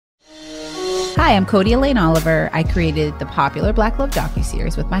Hi, I'm Cody Elaine Oliver. I created the popular Black Love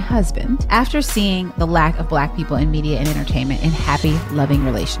docuseries with my husband after seeing the lack of Black people in media and entertainment in happy, loving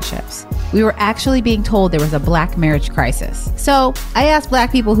relationships. We were actually being told there was a Black marriage crisis. So I asked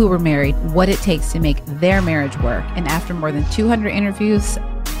Black people who were married what it takes to make their marriage work. And after more than 200 interviews,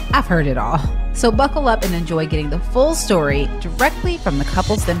 I've heard it all. So buckle up and enjoy getting the full story directly from the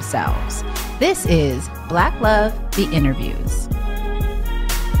couples themselves. This is Black Love, The Interviews.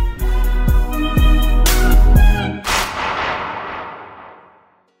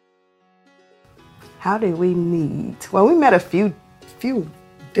 How did we meet? Well, we met a few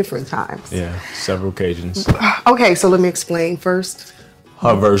different times. Yeah, several occasions. Okay, so let me explain first.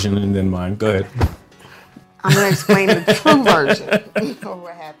 Her version and then mine. Go ahead. I'm going to explain the true version of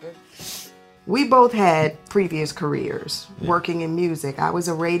what happened. We both had previous careers working in music. I was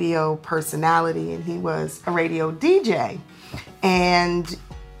a radio personality and he was a radio DJ. And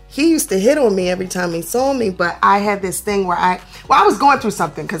he used to hit on me every time he saw me, but I had this thing where I was going through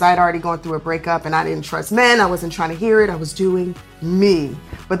something because I had already gone through a breakup and I didn't trust men. I wasn't trying to hear it. I was doing me.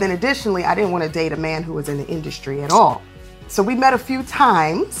 But then additionally, I didn't want to date a man who was in the industry at all. So we met a few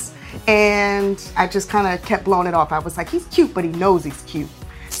times and I just kind of kept blowing it off. I was like, he's cute, but he knows he's cute.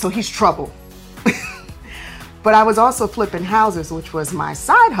 So he's trouble. But I was also flipping houses, which was my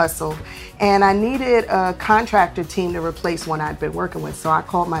side hustle. And I needed a contractor team to replace one I'd been working with. So I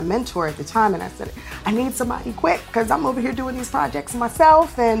called my mentor at the time and I said, I need somebody quick because I'm over here doing these projects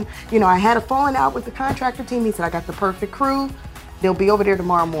myself. And, I had a falling out with the contractor team. He said, I got the perfect crew. They'll be over there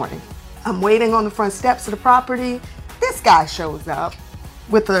tomorrow morning. I'm waiting on the front steps of the property. This guy shows up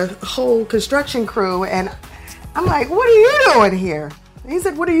with a whole construction crew. And I'm like, what are you doing here? And he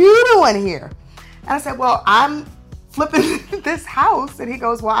said, what are you doing here? And I said, well, I'm flipping this house. And he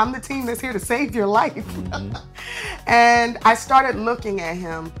goes, well, I'm the team that's here to save your life. Mm-hmm. And I started looking at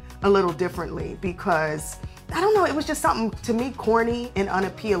him a little differently because, I don't know, it was just something to me corny and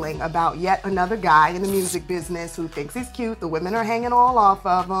unappealing about yet another guy in the music business who thinks he's cute. The women are hanging all off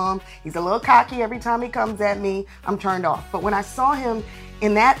of him. He's a little cocky every time he comes at me. I'm turned off. But when I saw him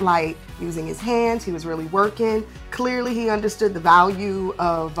in that light, using his hands, he was really working. Clearly, he understood the value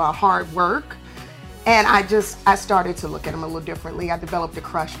of hard work. And I started to look at him a little differently. I developed a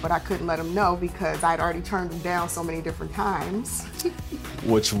crush, but I couldn't let him know because I'd already turned him down so many different times.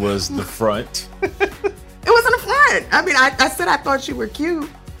 Which was the front. It wasn't a front. I mean, I said I thought you were cute.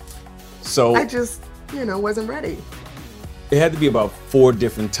 So I just, wasn't ready. It had to be about 4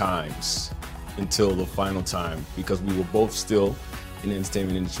 different times until the final time because we were both still in the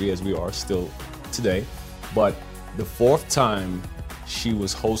entertainment industry as we are still today. But the 4th time, she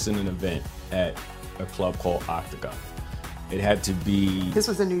was hosting an event at a club called Octagon. It had to be... This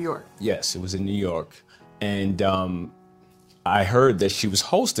was in New York? Yes, it was in New York. And I heard that she was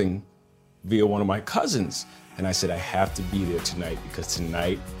hosting via one of my cousins. And I said, I have to be there tonight because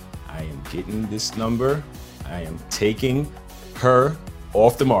tonight I am getting this number. I am taking her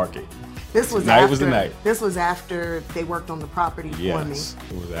off the market. Tonight was the night. This was after they worked on the property for me. Yes,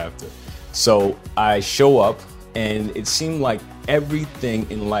 it was after. So I show up and it seemed like everything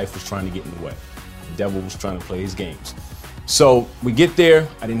in life was trying to get in the way. The devil was trying to play his games. So we get there.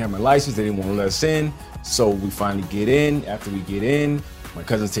 I didn't have my license. They didn't want to let us in. So we finally get in. After we get in, my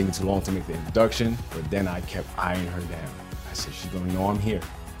cousin's taking too long to make the introduction, but then I kept eyeing her down. I said, she's gonna know I'm here.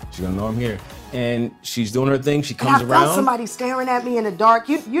 She's gonna know I'm here. And she's doing her thing. She comes around. I felt somebody staring at me in the dark.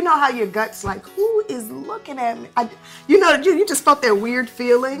 You know how your gut's like, who is looking at me? You just felt that weird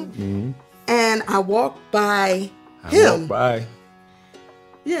feeling. Mm-hmm. And I walked by him.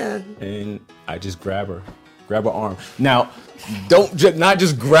 Yeah. And I just grab her arm. Now, not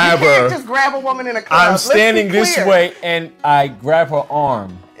just grab her. You can't just grab a woman in a club. I'm standing this way and I grab her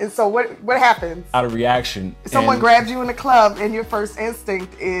arm. And so what happens? Out of reaction. Someone grabs you in the club and your first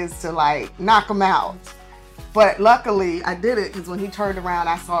instinct is to knock him out. But luckily I did it because when he turned around,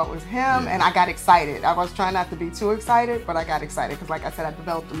 I saw it was him and I got excited. I was trying not to be too excited, but I got excited because like I said, I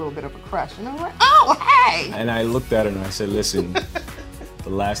developed a little bit of a crush. And I was like, oh, hey. And I looked at her and I said, listen, the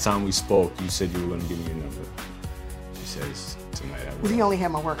last time we spoke, you said you were going to give me your number. She says, tonight I will. He only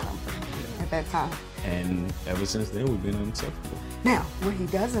had my work number at that time. And ever since then, we've been inseparable. Now, what he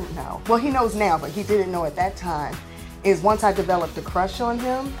doesn't know, well, he knows now, but he didn't know at that time, is once I developed a crush on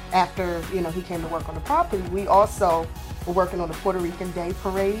him, after, he came to work on the property, we also were working on the Puerto Rican Day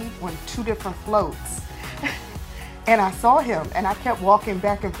Parade on 2 different floats. And I saw him, and I kept walking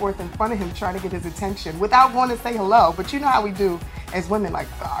back and forth in front of him, trying to get his attention without going to say hello. But you know how we do as women, like,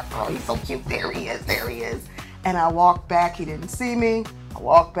 oh, girl, he's so cute. There he is. And I walked back. He didn't see me. I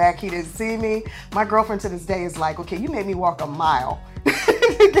walked back. He didn't see me. My girlfriend to this day is like, okay, you made me walk a mile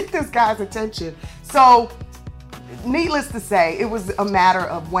to get this guy's attention. So, needless to say, it was a matter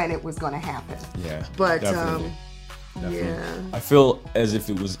of when it was going to happen. Yeah. But, definitely. yeah. I feel as if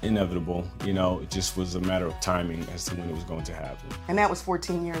it was inevitable, you know, it just was a matter of timing as to when it was going to happen. And that was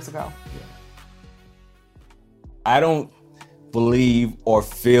 14 years ago. Yeah. I don't believe or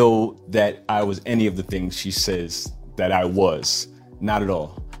feel that I was any of the things she says that I was. Not at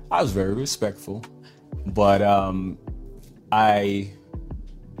all. I was very respectful, but I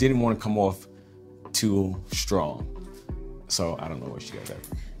didn't want to come off too strong. So I don't know where she got that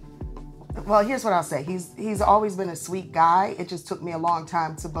from. Well, here's what I'll say. He's always been a sweet guy. It just took me a long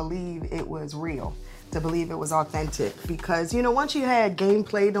time to believe it was real, to believe it was authentic. Because, you know, once you had game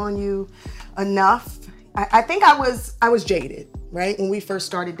played on you enough, I think I was jaded, right? When we first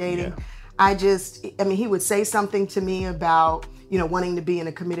started dating. Yeah. He would say something to me about, you know, wanting to be in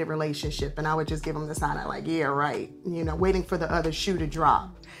a committed relationship. And I would just give him the sign. I'm like, yeah, right. You know, waiting for the other shoe to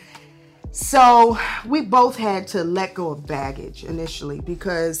drop. So we both had to let go of baggage initially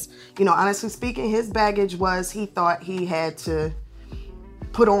because, you know, honestly speaking, his baggage was he thought he had to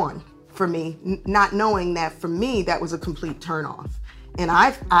put on for me, not knowing that for me, that was a complete turnoff. And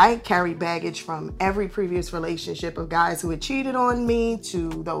I carried baggage from every previous relationship of guys who had cheated on me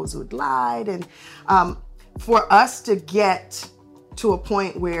to those who had lied. And for us to get to a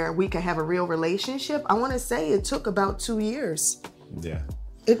point where we could have a real relationship, I want to say it took about 2 years. Yeah.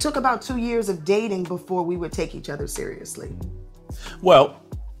 It took about 2 years of dating before we would take each other seriously. Well,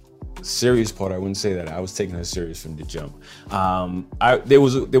 serious part, I wouldn't say that. I was taking her serious from the jump. There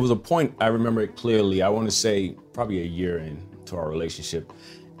was a point, I remember it clearly, I want to say probably a year into our relationship.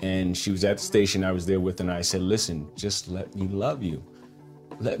 And she was at the station I was there with, and I said, listen, just let me love you.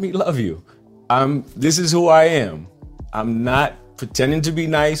 Let me love you. This is who I am. I'm not pretending to be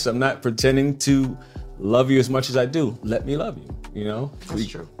nice. I'm not pretending to love you as much as I do. Let me love you. You know? That's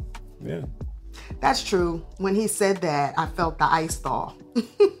true. Yeah. That's true. When he said that, I felt the ice thaw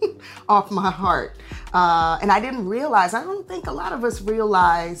off my heart. And I didn't realize, I don't think a lot of us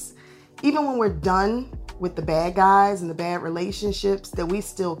realize, even when we're done with the bad guys and the bad relationships, that we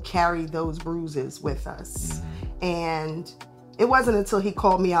still carry those bruises with us. Mm-hmm. And it wasn't until he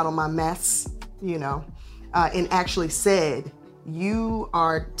called me out on my mess, you know, and actually said, you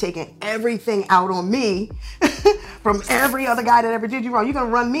are taking everything out on me from every other guy that ever did you wrong. You're going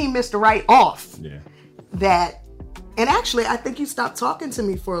to run me, Mr. Right, off. Yeah. And actually, I think you stopped talking to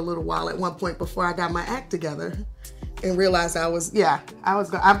me for a little while at one point before I got my act together and realized I thought I was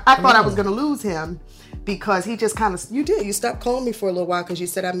going to lose him because he just kind of, you stopped calling me for a little while because you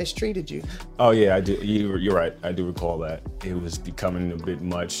said I mistreated you. Oh yeah, I do. You're right. I do recall that. It was becoming a bit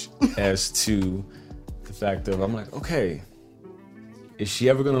much as to the fact of, I'm like, okay, is she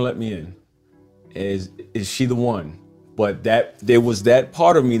ever gonna let me in? Is she the one? But there was that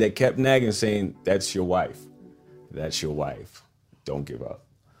part of me that kept nagging, saying, that's your wife. That's your wife. Don't give up.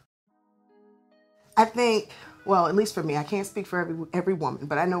 I think, well, at least for me, I can't speak for every woman,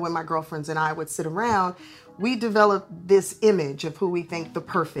 but I know when my girlfriends and I would sit around, we developed this image of who we think the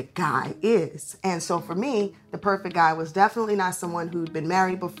perfect guy is. And so for me, the perfect guy was definitely not someone who'd been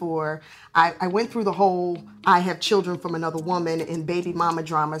married before. I went through the whole I have children from another woman and baby mama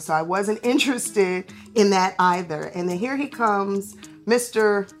drama, so I wasn't interested in that either. And then here he comes,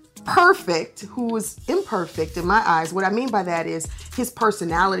 Mr. Perfect, who was imperfect in my eyes. What I mean by that is his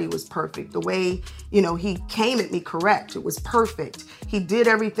personality was perfect. The way, you know, he came at me correct. It was perfect. He did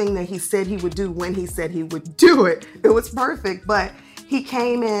everything that he said he would do when he said he would do it. It was perfect, but he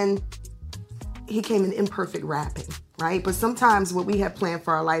came in imperfect rapping, right? But sometimes what we have planned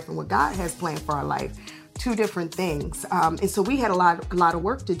for our life and what God has planned for our life, two different things. And so we had a lot of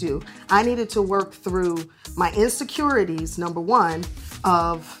work to do. I needed to work through my insecurities, number one,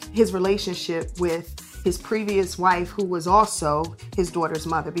 of his relationship with his previous wife, who was also his daughter's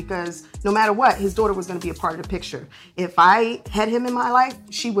mother, because no matter what, his daughter was going to be a part of the picture. If I had him in my life,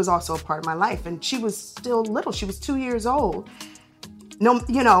 she was also a part of my life, and she was still little. She was 2 years old. No,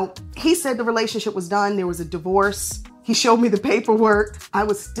 you know, he said the relationship was done. There was a divorce. He showed me the paperwork. I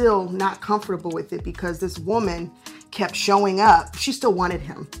was still not comfortable with it because this woman kept showing up. She still wanted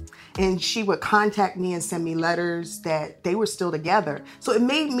him. And she would contact me and send me letters that they were still together. So it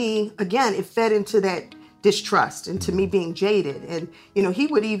made me, again, it fed into that distrust and to me being jaded. And, you know, he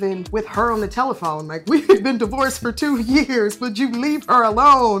would even, with her on the telephone, like, we've been divorced for 2 years. Would you leave her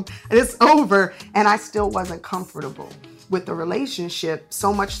alone? And it's over. And I still wasn't comfortable with the relationship,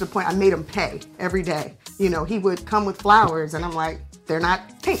 so much to the point I made him pay every day. You know, he would come with flowers and I'm like, they're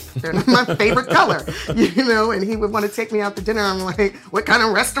not pink. They're not my favorite color, you know, and he would want to take me out to dinner. I'm like, what kind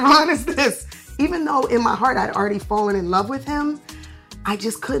of restaurant is this? Even though in my heart, I'd already fallen in love with him, I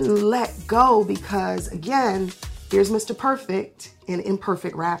just couldn't let go because, again, here's Mr. Perfect in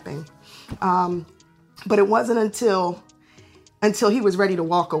imperfect rapping. But it wasn't until he was ready to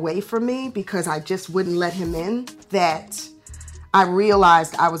walk away from me, because I just wouldn't let him in, that I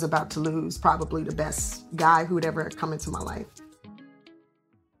realized I was about to lose probably the best guy who would ever come into my life.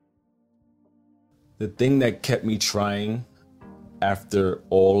 The thing that kept me trying after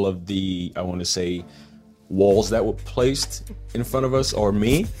all of the, I want to say, walls that were placed in front of us, or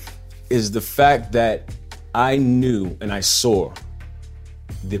me, is the fact that I knew and I saw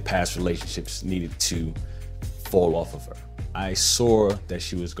the past relationships needed to fall off of her. I saw that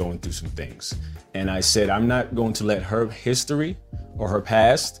she was going through some things. And I said, I'm not going to let her history or her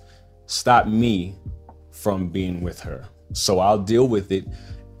past stop me from being with her. So I'll deal with it.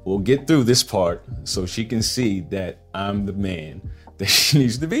 We'll get through this part so she can see that I'm the man that she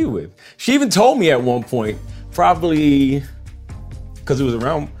needs to be with. She even told me at one point, probably because it was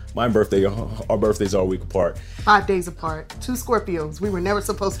around my birthday, our birthdays are a week apart. 5 days apart, 2 Scorpios. We were never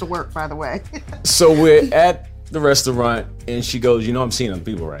supposed to work, by the way. So we're at the restaurant and she goes, you know, I'm seeing other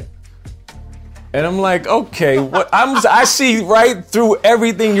people, right? And I'm like, okay, what? I see right through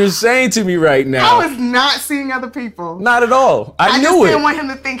everything you're saying to me right now. I was not seeing other people. Not at all. I knew just it. didn't want him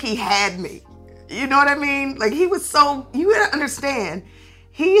to think he had me. You know what I mean? Like, he was so, you gotta understand,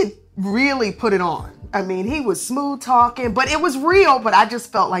 he had really put it on. I mean, he was smooth talking, but it was real, but I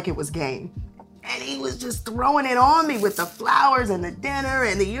just felt like it was game. And he was just throwing it on me with the flowers and the dinner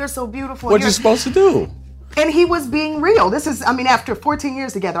and the "you're so beautiful." What you supposed to do? And he was being real. This is, I mean, after 14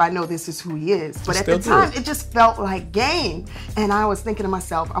 years together, I know this is who he is. But at the time, it just felt like game. And I was thinking to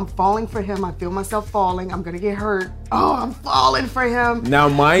myself, I'm falling for him. I feel myself falling. I'm going to get hurt. Oh, I'm falling for him. Now,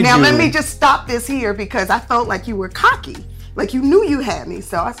 let me just stop this here, because I felt like you were cocky. Like you knew you had me.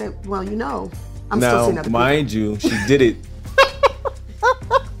 So I said, well, you know, I'm still seeing other people. Now, mind you, she did it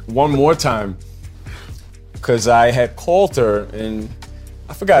one more time, because I had called her and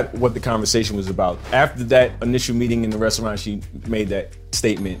I forgot what the conversation was about. After that initial meeting in the restaurant, she made that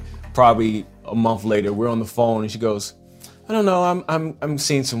statement. Probably a month later, we're on the phone and she goes, I don't know, I'm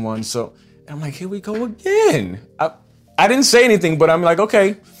seeing someone. So I'm like, here we go again. I didn't say anything, but I'm like,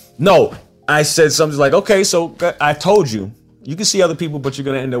 okay. No, I said something like, okay, so I told you, you can see other people, but you're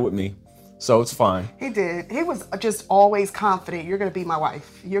gonna end up with me. So it's fine. He did. He was just always confident. You're gonna be my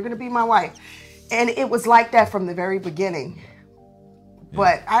wife. You're gonna be my wife. And it was like that from the very beginning.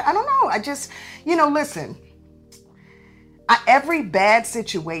 But I don't know. I just, listen, every bad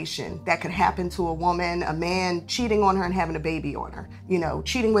situation that could happen to a woman, a man cheating on her and having a baby on her,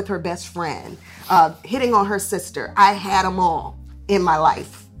 cheating with her best friend, hitting on her sister, I had them all in my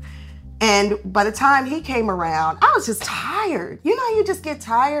life. And by the time he came around, I was just tired. You know, you just get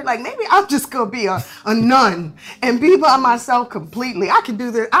tired. Like, maybe I'm just going to be a nun and be by myself completely. I can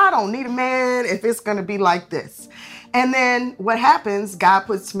do this. I don't need a man if it's going to be like this. And then what happens, God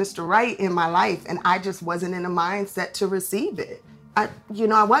puts Mr. Right in my life, and I just wasn't in a mindset to receive it. I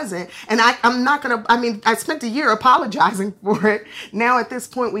wasn't. And I'm not going to, I spent a year apologizing for it. Now at this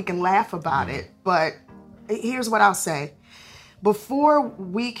point, we can laugh about it. But here's what I'll say. Before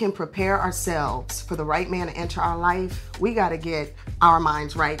we can prepare ourselves for the right man to enter our life, we got to get our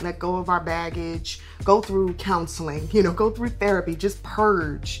minds right. Let go of our baggage, go through counseling, go through therapy, just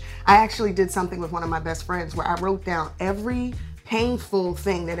purge. I actually did something with one of my best friends where I wrote down every painful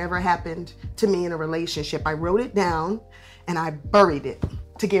thing that ever happened to me in a relationship. I wrote it down and I buried it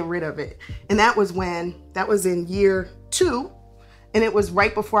to get rid of it. And that was in year 2, and it was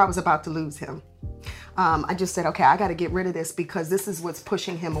right before I was about to lose him. I just said, okay, I got to get rid of this because this is what's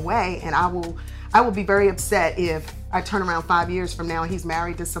pushing him away. And I will be very upset if I turn around 5 years from now and he's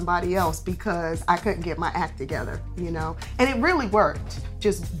married to somebody else because I couldn't get my act together, And it really worked.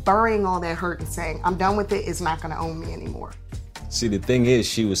 Just burying all that hurt and saying, I'm done with it. It's not going to own me anymore. See, the thing is,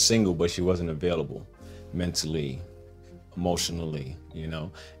 she was single, but she wasn't available mentally, emotionally,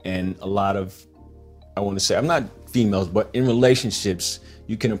 And a lot of, I want to say, I'm not females, but in relationships,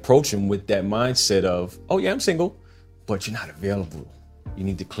 you can approach them with that mindset of, oh yeah, I'm single, but you're not available. You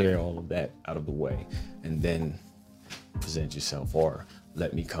need to clear all of that out of the way and then present yourself, or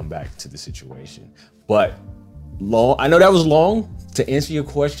let me come back to the situation. But I know that was long to answer your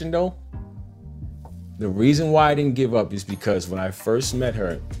question though. The reason why I didn't give up is because when I first met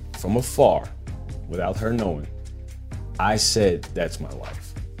her from afar, without her knowing, I said, that's my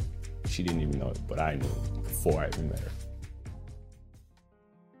wife. She didn't even know it, but I knew it before I even met her.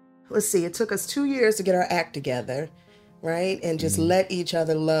 Let's see, it took us 2 years to get our act together, right? And just let each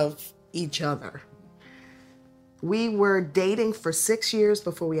other love each other. We were dating for 6 years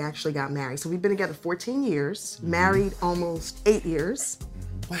before we actually got married. So we've been together 14 years, married almost 8 years.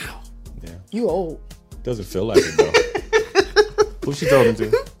 Wow. Yeah. You old. Doesn't feel like it though. Who's she talking to?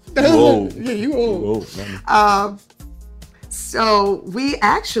 You old. Yeah, you old. You old. So we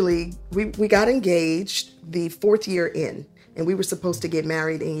actually, we got engaged the 4th year in, and we were supposed to get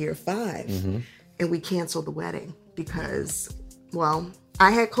married in year 5. And we canceled the wedding because, well,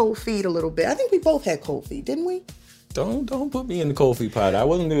 I had cold feet a little bit. I think we both had cold feet, didn't we? Don't put me in the cold feet pot. I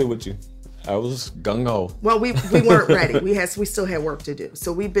wasn't there with you. I was gung ho. Well, we weren't ready. We still had work to do.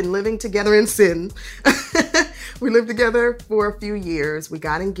 So we've been living together in sin. We lived together for a few years. We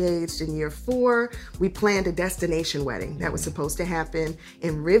got engaged in year 4. We planned a destination wedding that was supposed to happen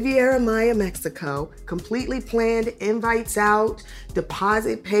in Riviera Maya, Mexico. Completely planned, invites out,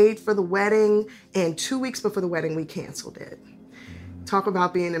 deposit paid for the wedding, and 2 weeks before the wedding, we canceled it. Talk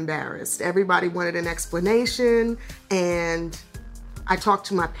about being embarrassed. Everybody wanted an explanation, and I talked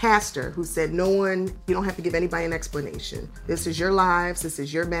to my pastor who said, you don't have to give anybody an explanation. This is your lives, this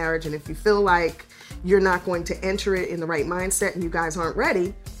is your marriage, and if you feel like you're not going to enter it in the right mindset and you guys aren't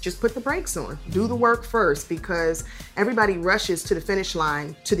ready, just put the brakes on. Do the work first, because everybody rushes to the finish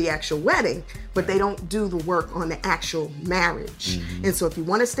line to the actual wedding, but they don't do the work on the actual marriage. And so if you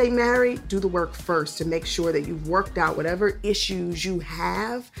want to stay married, do the work first to make sure that you've worked out whatever issues you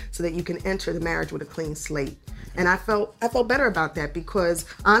have so that you can enter the marriage with a clean slate. And I felt better about that, because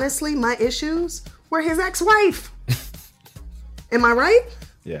honestly, my issues were his ex-wife. Am I right?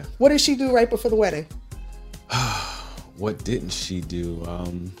 Yeah. What did she do right before the wedding? What didn't she do?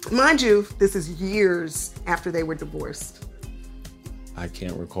 Mind you, this is years after they were divorced. I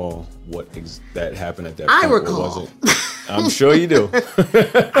can't recall what that happened at that I point. recall. What was it? I'm sure you do.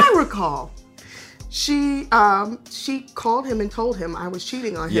 I recall. She called him and told him I was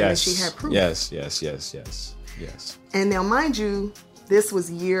cheating on him, and she had proof. Yes. And now, mind you, this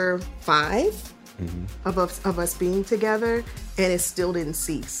was year 5 of us being together, and it still didn't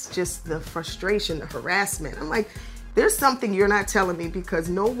cease. Just the frustration, the harassment. I'm like, there's something you're not telling me, because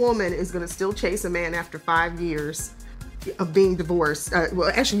no woman is going to still chase a man after 5 years of being divorced.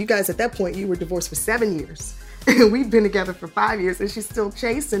 Well, actually, you guys at that point, you were divorced for 7 years. And we've been together for 5 years, and she's still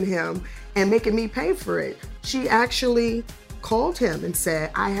chasing him and making me pay for it. She actually called him and said,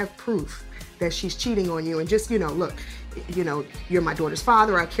 I have proof that she's cheating on you. And just, look, you're my daughter's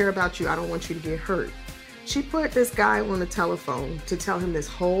father. I care about you. I don't want you to get hurt. She put this guy on the telephone to tell him this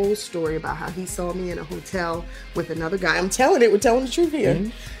whole story about how he saw me in a hotel with another guy. I'm telling it. We're telling the truth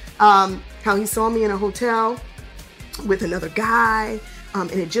here. How he saw me in a hotel with another guy.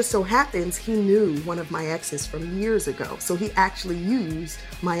 And it just so happens he knew one of my exes from years ago. So he actually used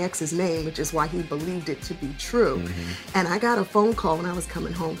my ex's name, which is why he believed it to be true. And I got a phone call when I was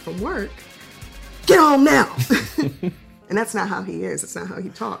coming home from work. Get home now. And that's not how he is. It's not how he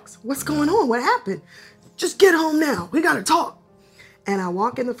talks. What's going on? What happened? Just get home now. We got to talk. And I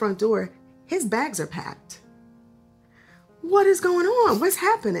walk in the front door. His bags are packed. What is going on? What's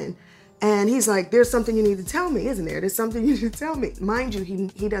happening? And he's like, there's something you need to tell me, isn't there? There's something you need to tell me. Mind you,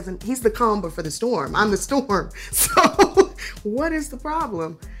 he doesn't, he's the calm before the storm. I'm the storm. So what is the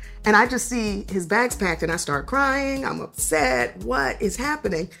problem? And I just see his bags packed and I start crying. I'm upset. What is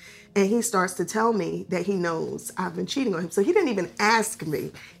happening? And he starts to tell me that he knows I've been cheating on him. So he didn't even ask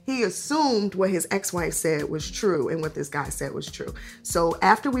me. He assumed what his ex-wife said was true and what this guy said was true. So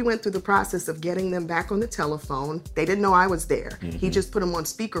after we went through the process of getting them back on the telephone, they didn't know I was there. He just put them on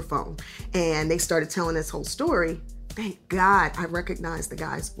speakerphone. And they started telling this whole story. Thank God I recognized the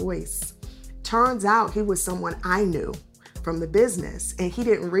guy's voice. Turns out he was someone I knew from the business, and he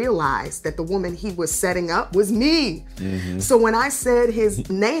didn't realize that the woman he was setting up was me. So when I said his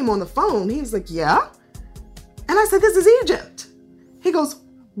name on the phone, he was like, yeah? And I said, this is Egypt. He goes,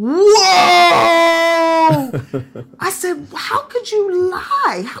 whoa! I said, how could you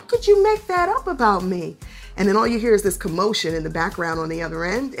lie? How could you make that up about me? And then all you hear is this commotion in the background on the other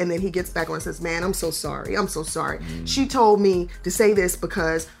end. And then he gets back on and says, man, I'm so sorry. I'm so sorry. She told me to say this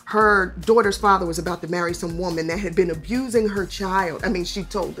because her daughter's father was about to marry some woman that had been abusing her child. I mean, she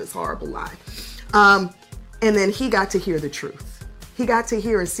told this horrible lie. And then he got to hear the truth. He got to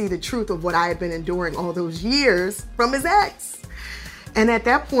hear and see the truth of what I had been enduring all those years from his ex. And at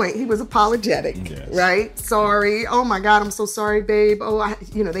that point, he was apologetic, right? Sorry. Oh my God, I'm so sorry, babe. Oh,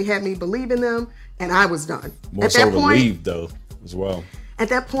 they had me believe in them. And I was done. More so relieved, though, as well. At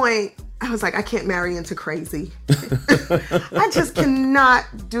that point, I was like, I can't marry into crazy. I just cannot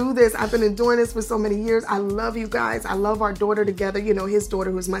do this. I've been doing this for so many years. I love you guys. I love our daughter together. His daughter,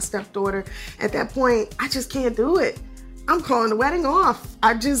 who's my stepdaughter. At that point, I just can't do it. I'm calling the wedding off.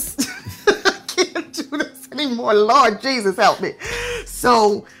 I just I can't do this anymore. anymore. Lord Jesus, help me.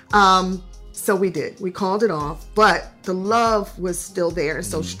 So we did. We called it off, but the love was still there and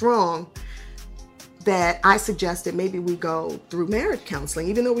so strong that I suggested maybe we go through marriage counseling.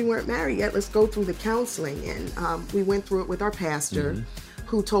 Even though we weren't married yet, let's go through the counseling. And we went through it with our pastor,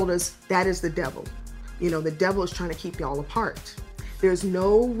 who told us that is the devil. You know, the devil is trying to keep y'all apart. There's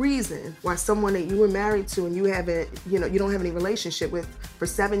no reason why someone that you were married to and you haven't, you don't have any relationship with for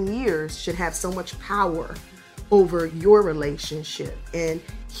 7 years should have so much power over your relationship. And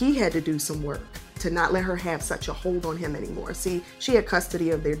he had to do some work to not let her have such a hold on him anymore. See, she had custody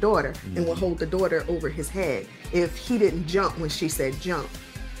of their daughter and would hold the daughter over his head if he didn't jump when she said jump.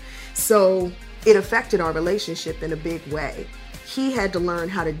 So it affected our relationship in a big way. He had to learn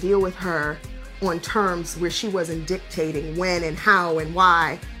how to deal with her on terms where she wasn't dictating when and how and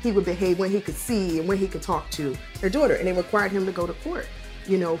why he would behave, when he could see and when he could talk to their daughter. And it required him to go to court,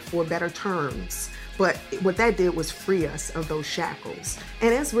 for better terms. But what that did was free us of those shackles.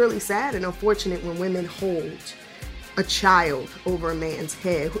 And it's really sad and unfortunate when women hold a child over a man's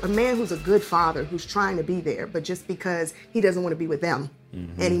head, a man who's a good father, who's trying to be there, but just because he doesn't want to be with them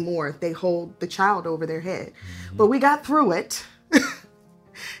anymore, they hold the child over their head. But we got through it.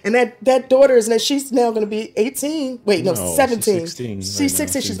 And that daughter she's now going to be 18. Wait, no, 17. She's 16. She's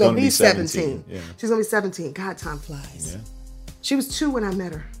 16. She's going to be 17. Yeah. She's going to be 17. God, time flies. Yeah. She was 2 when I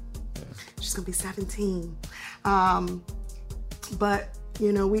met her. Yeah. She's going to be 17. But,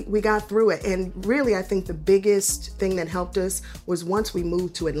 we got through it. And really, I think the biggest thing that helped us was once we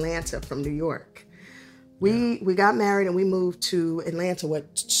moved to Atlanta from New York. We got married and we moved to Atlanta,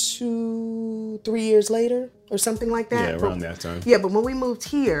 2-3 years later or something like that? Yeah, around that time. Yeah, but when we moved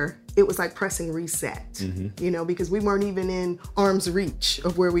here, it was like pressing reset, because we weren't even in arm's reach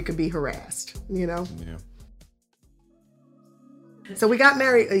of where we could be harassed, Yeah. So we got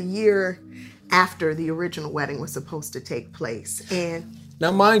married a year after the original wedding was supposed to take place. And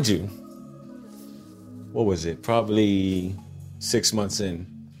now, mind you, what was it? Probably 6 months in,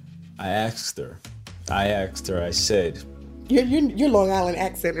 I asked her, I said, your Long Island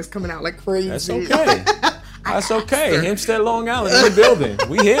accent is coming out like crazy. That's okay. That's okay. Hempstead, Long Island, in the building.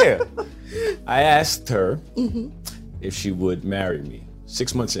 We here. I asked her if she would marry me.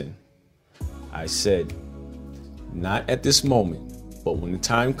 6 months in, I said, not at this moment, but when the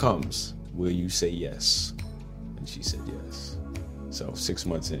time comes, will you say yes? And she said yes. So 6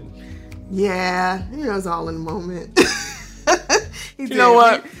 months in. Yeah, it's all in the moment. You know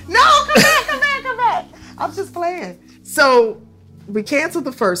what? No, come back. I'm just playing. So we canceled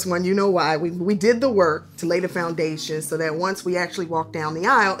the first one. You know why? We did the work to lay the foundation so that once we actually walked down the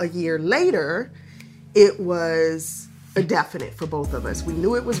aisle a year later, it was a definite for both of us. We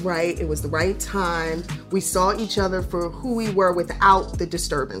knew it was right. It was the right time. We saw each other for who we were without the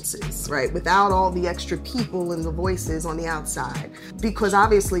disturbances, right? Without all the extra people and the voices on the outside. Because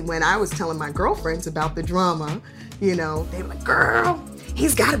obviously when I was telling my girlfriends about the drama, they were like, girl,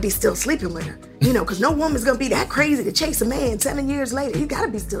 he's got to be still sleeping with her, because no woman's going to be that crazy to chase a man 7 years later. He's got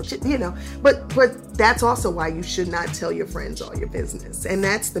to be still, But that's also why you should not tell your friends all your business. And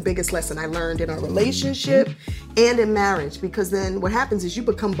that's the biggest lesson I learned in our relationship and in marriage, because then what happens is you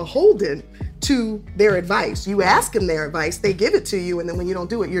become beholden to their advice. You ask them their advice, they give it to you, and then when you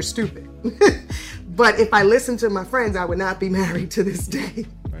don't do it, you're stupid. But if I listened to my friends, I would not be married to this day.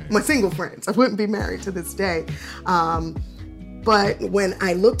 Right. My single friends, I wouldn't be married to this day. But when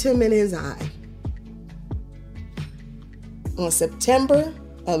I looked him in his eye, on September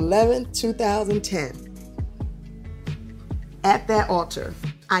 11, 2010, at that altar,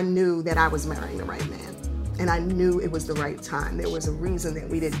 I knew that I was marrying the right man. And I knew it was the right time. There was a reason that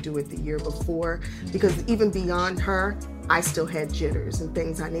we didn't do it the year before, because even beyond her, I still had jitters and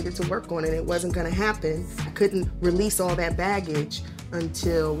things I needed to work on, and it wasn't going to happen. I couldn't release all that baggage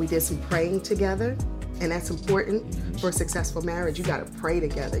until we did some praying together. And that's important for a successful marriage. You got to pray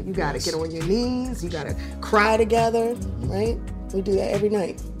together. You got to get on your knees. You got to cry together, right? We do that every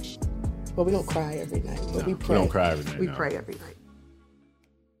night. Well, we don't cry every night, but we pray. We don't cry every night. We pray every night.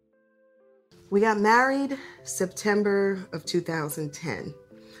 We got married September of 2010.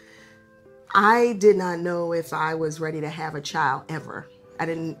 I did not know if I was ready to have a child ever.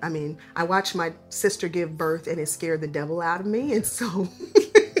 I watched my sister give birth and it scared the devil out of me. And so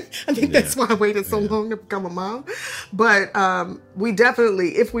I think that's why I waited so long to become a mom. But we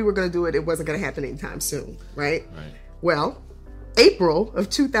definitely, if we were going to do it, it wasn't going to happen anytime soon, right? Well, April of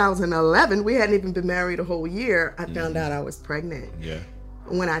 2011, we hadn't even been married a whole year. I found out I was pregnant. Yeah.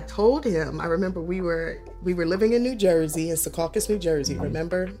 When I told him, I remember we were living in New Jersey, in Secaucus, New Jersey,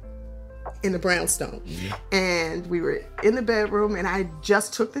 remember? in the brownstone. And we were in the bedroom, and I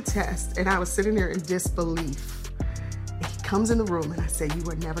just took the test, and I was sitting there in disbelief. And he comes in the room, and I said, "You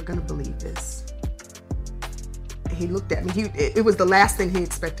are never going to believe this." And he looked at me. It was the last thing he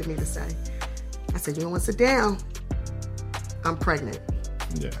expected me to say. I said, "You don't want to sit down? I'm pregnant."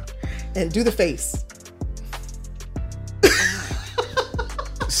 Yeah. And do the face.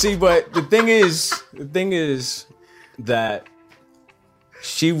 See, but the thing is that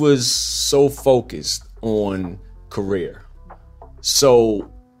she was so focused on career.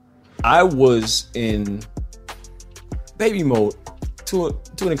 So I was in baby mode to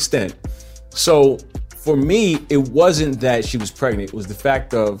an extent. So for me, it wasn't that she was pregnant. It was the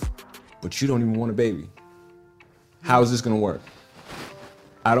fact of, but you don't even want a baby. How is this going to work?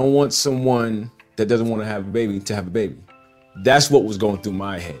 I don't want someone that doesn't want to have a baby to have a baby. That's what was going through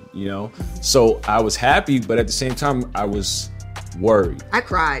my head, you know? So I was happy, but at the same time, I was worried. I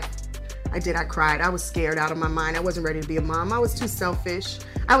cried. I did. I cried. I was scared out of my mind. I wasn't ready to be a mom. I was too selfish.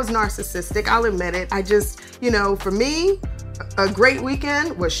 I was narcissistic. I'll admit it. I just, for me, a great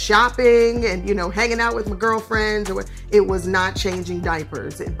weekend was shopping and, hanging out with my girlfriends. It was not changing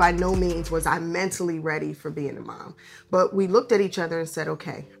diapers. By no means was I mentally ready for being a mom. But we looked at each other and said,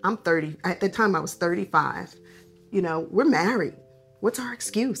 okay, I'm 30. At the time I was 35. We're married. What's our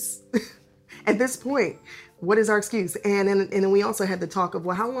excuse? At this point, what is our excuse? And then we also had the talk of,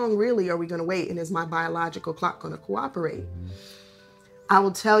 well, how long really are we going to wait? And is my biological clock going to cooperate? I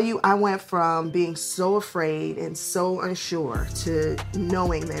will tell you, I went from being so afraid and so unsure to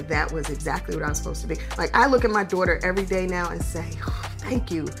knowing that that was exactly what I was supposed to be. Like, I look at my daughter every day now and say, oh, thank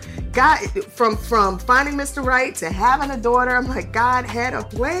you. God, from finding Mr. Right to having a daughter, I'm like, God had a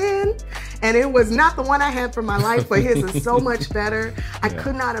plan. And it was not the one I had for my life, but his is so much better. I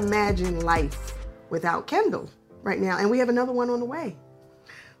could not imagine life without Kendall right now. And we have another one on the way.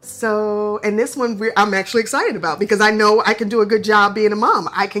 So, and this one I'm actually excited about because I know I can do a good job being a mom.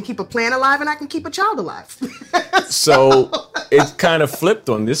 I can keep a plan alive and I can keep a child alive. So it kind of flipped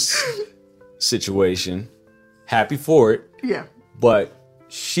on this situation. Happy for it. Yeah. But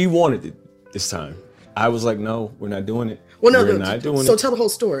she wanted it this time. I was like, no, we're not doing it. Well, no, we're not doing it. So tell the whole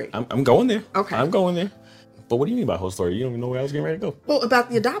story. I'm going there. Okay. I'm going there. But what do you mean by whole story? You don't even know where I was getting ready to go. Well,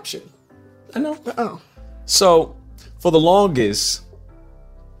 about the adoption. I know. Oh. So for the longest,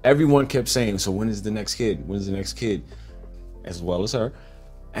 everyone kept saying, so when is the next kid? When is the next kid? As well as her.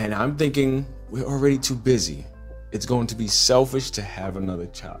 And I'm thinking, we're already too busy. It's going to be selfish to have another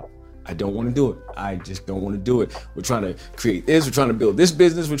child. I don't want to do it. I just don't want to do it. We're trying to create this. We're trying to build this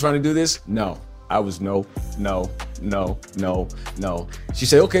business. We're trying to do this. No. I was no. She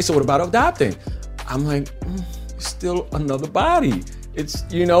said, okay, so what about adopting? I'm like, it's still another body. It's,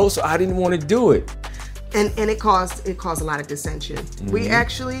 so I didn't want to do it. And it caused a lot of dissension. Mm-hmm. We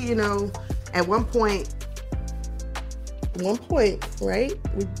actually, at one point, right?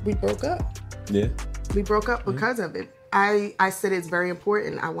 We broke up. Yeah. We broke up because of it. I said it's very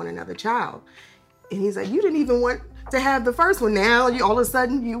important. I want another child. And he's like, you didn't even want to have the first one. Now all of a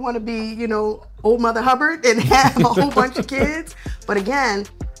sudden you want to be, old Mother Hubbard and have a whole bunch of kids. But again,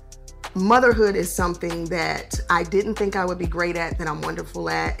 motherhood is something that I didn't think I would be great at, that I'm wonderful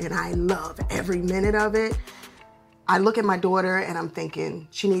at, and I love every minute of it. I look at my daughter and I'm thinking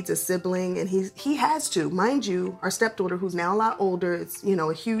she needs a sibling, and he has to. Mind you, our stepdaughter, who's now a lot older, it's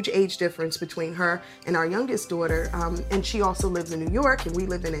a huge age difference between her and our youngest daughter, and she also lives in New York and we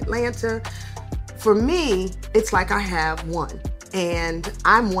live in Atlanta. For me, it's like I have one, and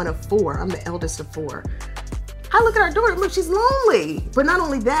I'm one of four. I'm the eldest of four. I look at our daughter, look, she's lonely. But not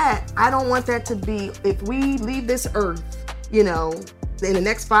only that, I don't want that to be, if we leave this earth, in the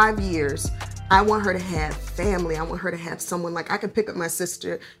next 5 years, I want her to have family. I want her to have someone, like I can pick up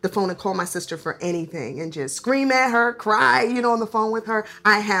the phone and call my sister for anything and just scream at her, cry, on the phone with her.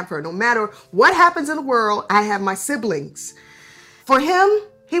 I have her. No matter what happens in the world, I have my siblings. For him,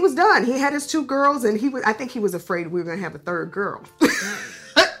 he was done. He had his two girls, and I think he was afraid we were going to have a third girl.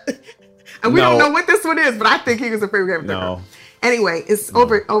 And we don't know what this one is, but I think he was afraid we were going to have a third girl. Anyway, it's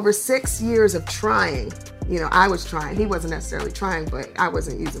over 6 years of trying. I was trying. He wasn't necessarily trying, but I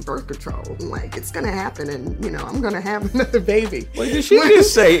wasn't using birth control. I'm like, it's going to happen, and, I'm going to have another baby. Well, did she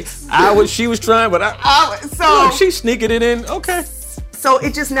just say she was trying, but she's sneaking it in. Okay. So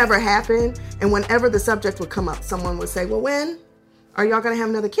it just never happened. And whenever the subject would come up, someone would say, well, when are y'all going to have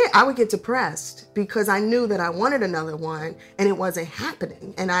another kid? I would get depressed because I knew that I wanted another one and it wasn't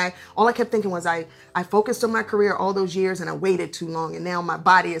happening. And all I kept thinking was I focused on my career all those years and I waited too long, and now my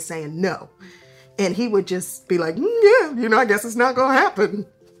body is saying no. And he would just be like, I guess it's not going to happen.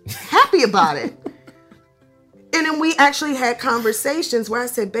 Happy about it. And then we actually had conversations where I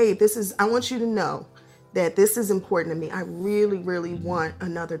said, babe, I want you to know that this is important to me. I really, really want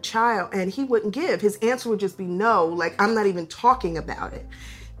another child. And he wouldn't give. His answer would just be no, like, I'm not even talking about it.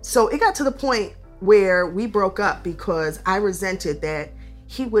 So it got to the point where we broke up because I resented that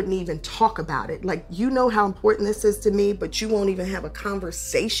he wouldn't even talk about it. Like, you know how important this is to me, but you won't even have a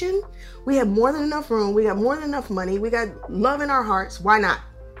conversation. We have more than enough room. We got more than enough money. We got love in our hearts. Why not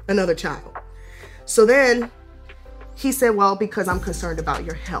another child? So then he said, well, because I'm concerned about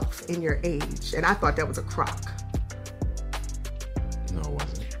your health and your age. And I thought that was a crock. No, it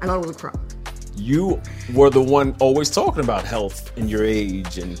wasn't. I thought it was a crock. You were the one always talking about health and your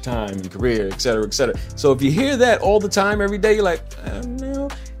age and time and career, et cetera, et cetera. So if you hear that all the time, every day, you're like, no.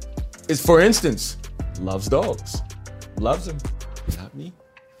 It's, for instance, loves dogs. Loves them. Not me.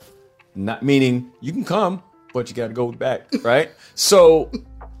 Not meaning you can come, but you got to go back, right? So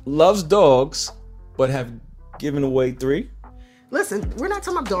loves dogs, but have given away 3. Listen, we're not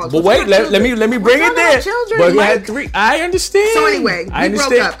talking about dogs. But wait, let me bring it there. Children, but you had 3. I understand. So anyway, we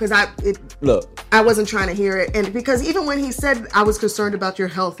broke up because I wasn't trying to hear it, and because even when he said I was concerned about your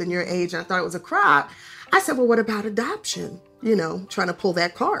health and your age, and I thought it was a crock, I said, well, what about adoption? You know, trying to pull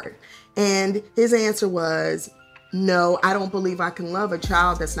that card, and his answer was, no, I don't believe I can love a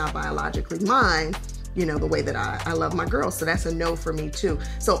child that's not biologically mine, you know, the way that I love my girls. So that's a no for me too.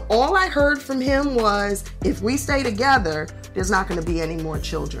 So all I heard from him was, if we stay together, there's not going to be any more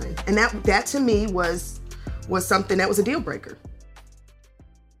children. And that to me was something that was a deal breaker.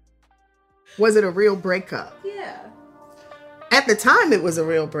 Was it a real breakup? Yeah. At the time, it was a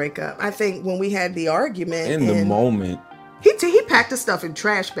real breakup. I think when we had the argument. In the moment. He packed the stuff in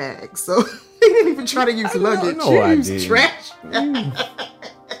trash bags. So he didn't even try to use luggage. He used trash bags.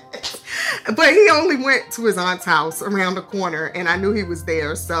 But he only went to his aunt's house around the corner, and I knew he was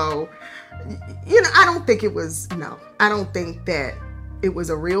there. So, you know, I don't think that it was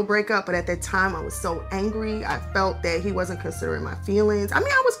a real breakup. But at that time, I was so angry. I felt that he wasn't considering my feelings. I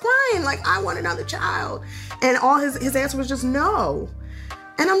mean, I was crying like, I want another child. And all his answer was just no.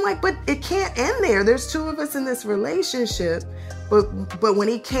 And I'm like, but it can't end there. There's 2 of us in this relationship. But when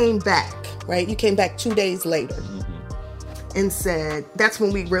he came back, right? You came back 2 days later. And said, that's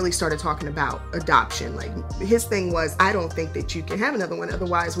when we really started talking about adoption. Like, his thing was, I don't think that you can have another one.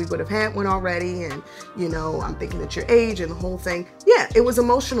 Otherwise, we would have had one already. And, you know, I'm thinking at your age and the whole thing. Yeah, it was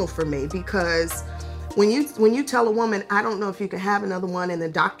emotional for me because when you tell a woman, I don't know if you can have another one, and the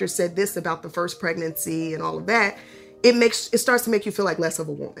doctor said this about the first pregnancy and all of that, it starts to make you feel like less of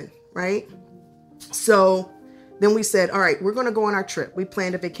a woman, right? So then we said, all right, we're going to go on our trip. We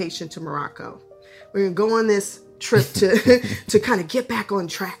planned a vacation to Morocco. We're going to go on this trip to kind of get back on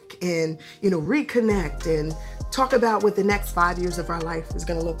track and, you know, reconnect and talk about what the next 5 years of our life is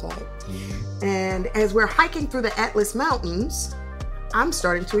going to look like. Mm-hmm. And as we're hiking through the Atlas Mountains, I'm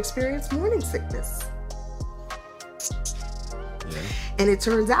starting to experience morning sickness. Yeah. And it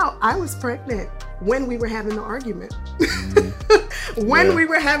turns out I was pregnant when we were having the argument. Mm-hmm. We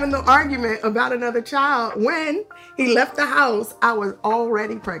were having the argument about another child, when he left the house, I was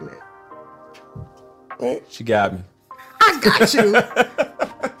already pregnant. She got me. I got you.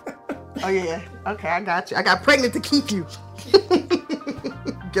 Oh, yeah. Okay, I got you. I got pregnant to keep you.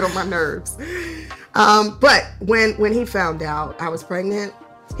 Get on my nerves. But when he found out I was pregnant,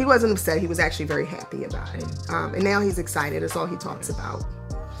 he wasn't upset. He was actually very happy about it. And now he's excited. That's all he talks about.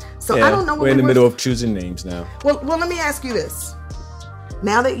 So I don't know what we're in the middle of choosing names now. Well, let me ask you this.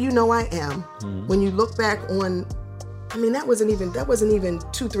 Now that you know I am, when you look back on, I mean, that wasn't even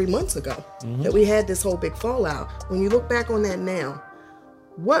 2-3 months ago that we had this whole big fallout. When you look back on that now,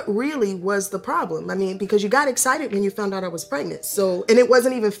 what really was the problem? I mean, because you got excited when you found out I was pregnant. So, and it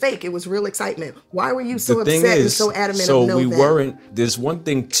wasn't even fake. It was real excitement. Why were you so upset and so adamant of no then? weren't, there's one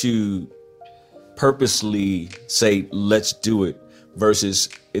thing to purposely say, let's do it, versus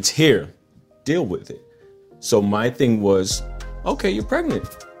it's here, deal with it. So my thing was, okay, you're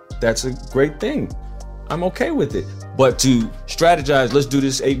pregnant. That's a great thing. I'm okay with it. But to strategize, let's do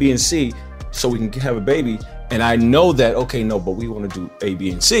this A, B, and C so we can have a baby. And I know that, okay, no, but we want to do A,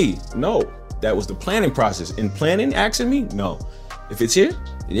 B, and C. No, that was the planning process. In planning, asking me, no. If it's here,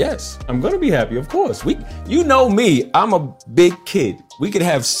 yes, I'm going to be happy, of course. You know me, I'm a big kid. We could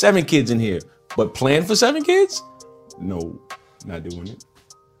have 7 kids in here, but plan for 7 kids? No, not doing it.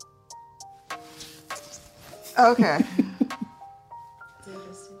 Okay.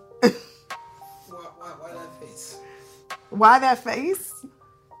 Why that face? Why that face?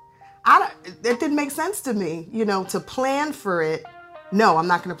 It didn't make sense to me, to plan for it. No, I'm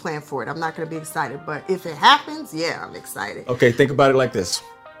not going to plan for it. I'm not going to be excited. But if it happens, yeah, I'm excited. Okay, think about it like this.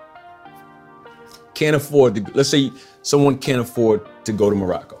 can't afford to, let's say someone can't afford to go to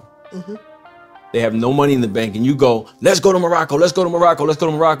Morocco. Mm-hmm. They have no money in the bank, and you go, let's go to Morocco, let's go to Morocco, let's go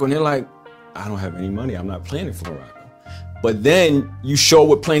to Morocco. And they're like, I don't have any money. I'm not planning for Morocco. But then you show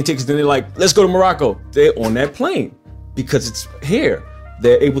with plane tickets, and they're like, let's go to Morocco. They're on that plane because it's here.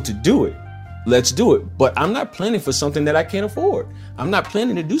 They're able to do it. Let's do it. But I'm not planning for something that I can't afford. I'm not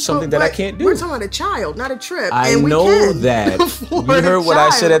planning to do something that I can't do. We're talking about a child, not a trip. I and know we can that. You heard what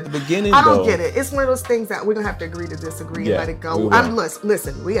I said at the beginning, I don't though. get it. It's one of those things that we're going to have to agree to disagree and let it go.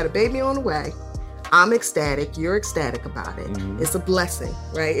 Listen, we got a baby on the way. I'm ecstatic. You're ecstatic about it. Mm-hmm. It's a blessing,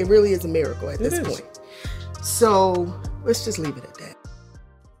 right? It really is a miracle at this point. So let's just leave it at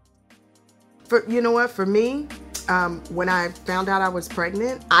that. You know what? For me, when I found out I was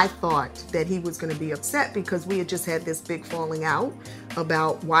pregnant, I thought that he was going to be upset because we had just had this big falling out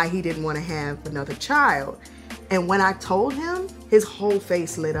about why he didn't want to have another child. And when I told him, his whole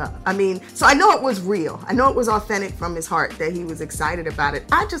face lit up. I mean, so I know it was real. I know it was authentic from his heart that he was excited about it.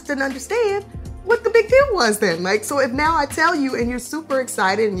 I just didn't understand what the big deal was then. Like, so if now I tell you and you're super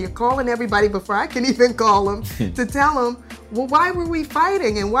excited and you're calling everybody before I can even call them to tell them, well, why were we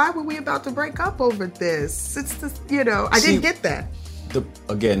fighting and why were we about to break up over this? It's just, I didn't get that.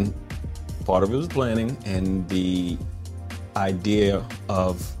 Again, part of it was planning and the idea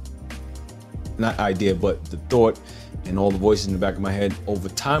of, not idea, but the thought and all the voices in the back of my head over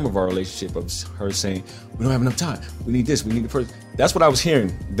time of our relationship of her saying, we don't have enough time. We need this, we need the person. That's what I was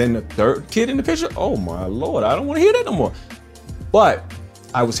hearing. Then the third kid in the picture, oh my Lord, I don't want to hear that no more. But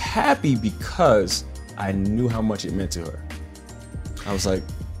I was happy because I knew how much it meant to her. I was like,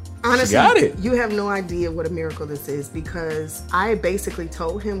 honestly, she got it. You have no idea what a miracle this is because I basically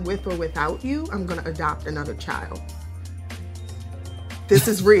told him, with or without you, I'm going to adopt another child. This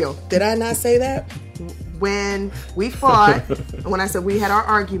is real. Did I not say that? When we fought, when I said we had our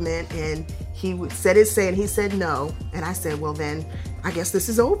argument and he said his say and he said no. And I said, well, then I guess this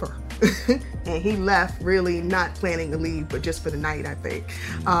is over. And he left really not planning to leave, but just for the night, I think.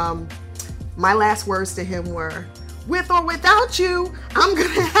 My last words to him were, with or without you, I'm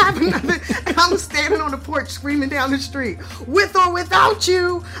going to have another. And I'm standing on the porch screaming down the street, with or without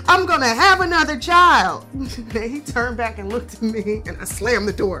you, I'm going to have another child. And he turned back and looked at me and I slammed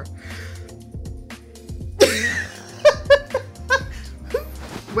the door.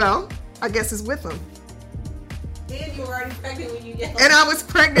 Well, I guess it's with him. And you were already pregnant when you yelled. And I was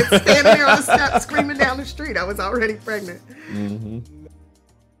pregnant, standing there on the steps, screaming down the street. I was already pregnant. Mm-hmm.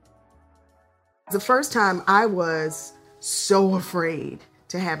 The first time I was so afraid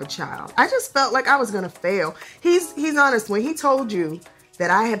to have a child. I just felt like I was going to fail. He's honest. When he told you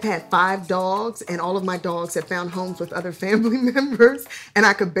that I have had 5 dogs and all of my dogs had found homes with other family members and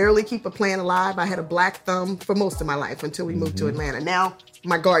I could barely keep a plant alive. I had a black thumb for most of my life until we moved to Atlanta. Now,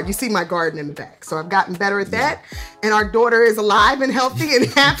 you see my garden in the back. So I've gotten better at that. And our daughter is alive and healthy and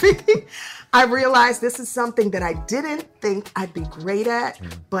happy. I realized this is something that I didn't think I'd be great at,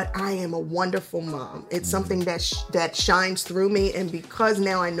 but I am a wonderful mom. It's something that shines through me. And because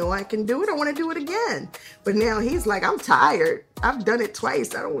now I know I can do it, I want to do it again. But now he's like, I'm tired. I've done it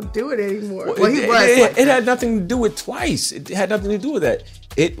twice. I don't want to do it anymore. It had nothing to do with twice. It had nothing to do with that.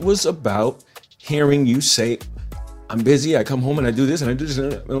 It was about hearing you say, I'm busy. I come home and I do this and I do this.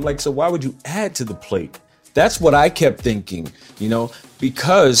 And I'm like, so why would you add to the plate? That's what I kept thinking,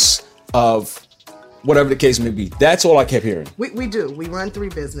 because of whatever the case may be. That's all I kept hearing. We do. We run 3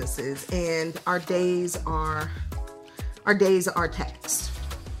 businesses and our days are taxed.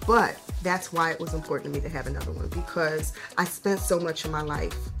 But that's why it was important to me to have another one, because I spent so much of my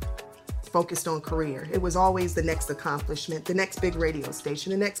life focused on career. It was always the next accomplishment, the next big radio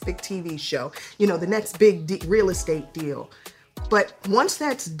station, the next big TV show, the next big real estate deal. But once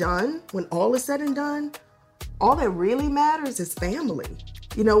that's done, when all is said and done, all that really matters is family.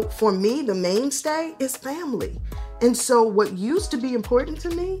 For me, the mainstay is family. And so what used to be important to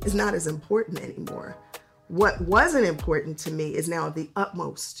me is not as important anymore. What wasn't important to me is now the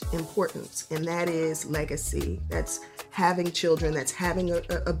utmost importance, and that is legacy. That's having children, that's having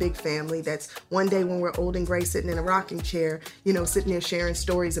a big family, that's one day when we're old and gray sitting in a rocking chair, sitting there sharing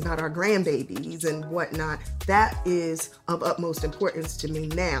stories about our grandbabies and whatnot. That is of utmost importance to me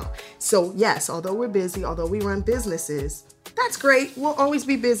now. So yes, although we're busy, although we run businesses, that's great. We'll always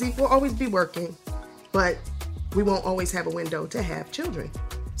be busy. We'll always be working, but we won't always have a window to have children.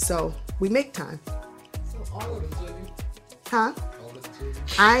 So we make time. All of the children. Huh? All of the children.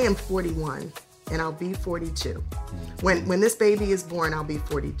 I am 41 and I'll be 42. When this baby is born, I'll be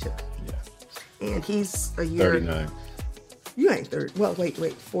 42. Yeah. And he's a year. 39. You ain't 30. Well, wait.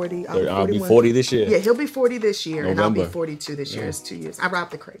 40. I'll be 40 this year. Yeah, he'll be 40 this year. November. And I'll be 42 this year. It's 2 years. I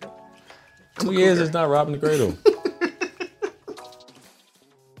robbed the cradle. 2 years is not robbing the cradle.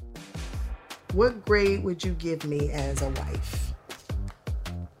 What grade would you give me as a wife?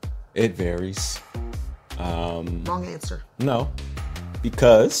 It varies. Wrong answer. No,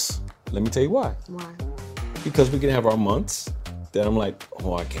 because let me tell you why. Why? Because we can have our months that I'm like,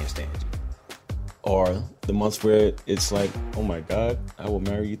 oh, I can't stand you. Or the months where it's like, oh my God, I will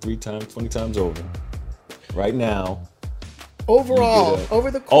marry you 3 times, 20 times over. Right now, Overall, You get a-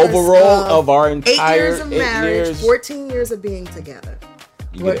 over the course of our entire 8 years of marriage, years, 14 years of being together,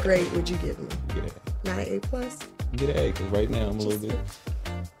 you what get a- grade would you give me? You get Not an A plus? you get an A, because right now I'm a little bit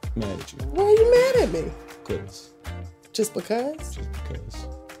mad at you. Why are you mad at me? Because, Just because? just because.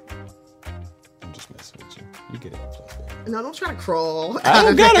 I'm just messing with you. You get an A plus, baby. No, don't try to crawl. I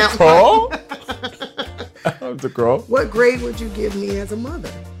don't gotta crawl. I don't have to crawl. What grade would you give me as a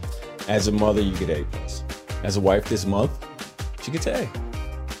mother? As a mother, you get A plus. As a wife this month, she gets an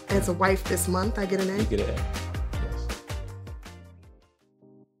A. As a wife this month, I get an A? You get an A. Yes.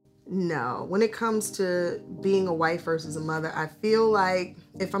 No. When it comes to being a wife versus a mother, I feel like,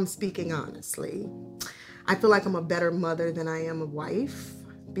 if I'm speaking honestly, I feel like I'm a better mother than I am a wife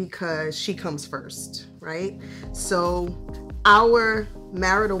because she comes first, right? So our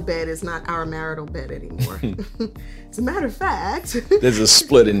marital bed is not our marital bed anymore. As a matter of fact, There's a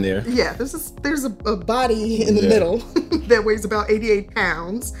split in there. yeah, there's a body in the Yeah. middle that weighs about 88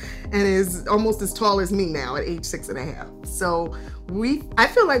 pounds and is almost as tall as me now at age 6.5. So I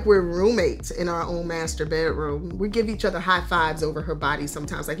feel like we're roommates in our own master bedroom. We give each other high fives over her body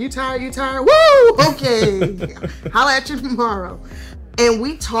sometimes. Like, you tired? Woo! Okay. Holla at you tomorrow. And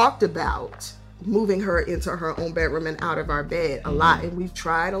we talked about moving her into her own bedroom and out of our bed a lot. And we've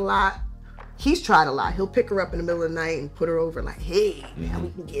tried a lot. He's tried a lot. He'll pick her up in the middle of the night and put her over like, hey, now we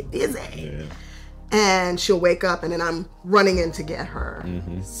can get busy. Yeah. And she'll wake up and then I'm running in to get her.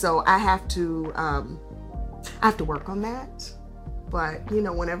 So I have to work on that. But,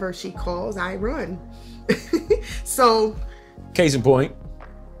 whenever she calls, I run. So, Case in point,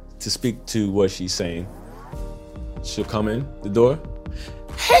 to speak to what she's saying, she'll come in the door.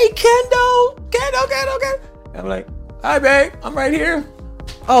 Hey, Kendall. I'm like, hi, babe. I'm right here.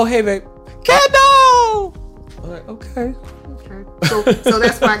 Oh, hey, babe. Kendall. I'm like, okay. so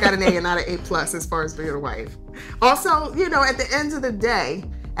that's why I got an A and not an A plus as far as being a wife. Also, at the end of the day,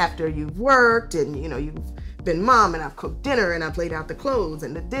 after you've worked and, you've been mom and I've cooked dinner and I've laid out the clothes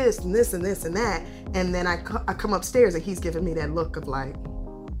and the this and this and this and that. And then I come upstairs and he's giving me that look of like,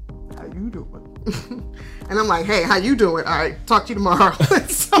 how you doing? And I'm like, hey, how you doing? All right, talk to you tomorrow.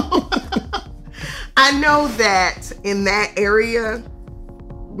 So I know that in that area,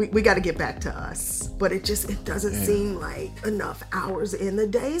 we got to get back to us. But it doesn't seem like enough hours in the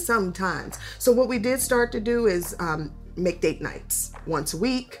day sometimes. So what we did start to do is make date nights once a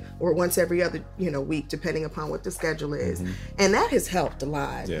week or once every other week, depending upon what the schedule is. And that has helped a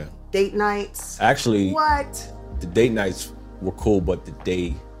lot. Yeah. Date nights. Actually, What? the date nights were cool, but the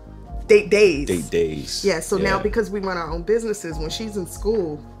date days. Yeah, so now because we run our own businesses, when she's in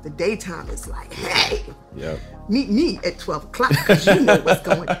school, the daytime is like, hey, Yep. meet me at 12 o'clock because you know what's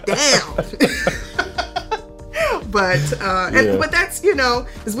going down. But that's,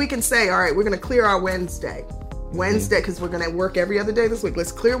 as we can say, all right, we're going to clear our Wednesday, because we're going to work every other day this week.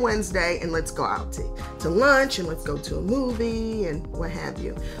 Let's clear Wednesday and let's go out to lunch and let's go to a movie and what have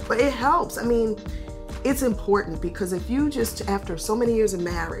you. But it helps. I mean, it's important because if you just, after so many years of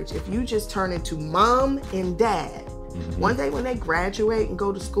marriage, if you just turn into mom and dad, one day when they graduate and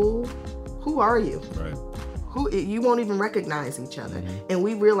go to school, who are you? Right. You won't even recognize each other. And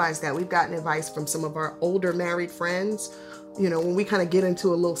we realize that. We've gotten advice from some of our older married friends. When we kind of get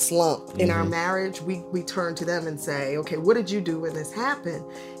into a little slump in our marriage, we turn to them and say, okay, what did you do when this happened?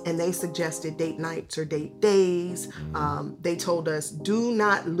 And they suggested date nights or date days. They told us, do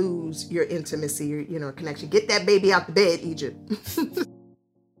not lose your intimacy, your connection. Get that baby out the bed, Egypt.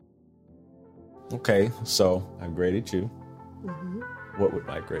 Okay, so I graded you. What would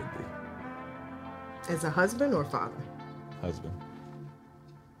my grade be? As a husband or father? Husband.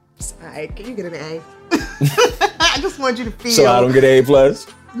 All right, you get an A. I just want you to feel. So I don't get A plus?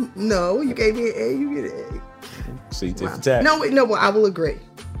 No, you gave me an A, you get an A. See, tit Wow. for tat. No, well, I will agree.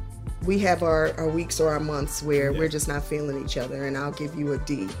 We have our weeks or our months where we're just not feeling each other, and I'll give you a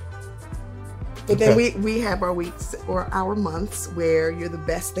D. But then we have our weeks or our months where you're the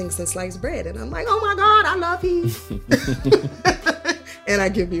best thing since sliced bread, and I'm like, oh my God, I love you. And I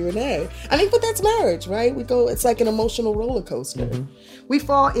give you an A. I think, but that's marriage, right? It's like an emotional roller coaster. We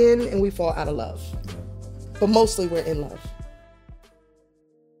fall in and we fall out of love, but mostly we're in love.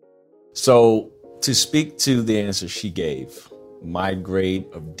 So to speak to the answer she gave, my grade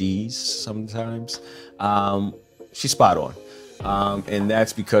of D's sometimes, she's spot on. And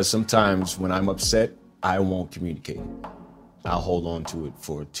that's because sometimes when I'm upset, I won't communicate. I'll hold on to it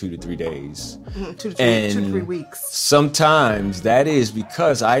for 2 to 3 days. 2 to 3 weeks. Sometimes that is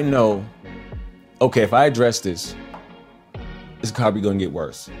because I know, okay, if I address this, it's probably going to get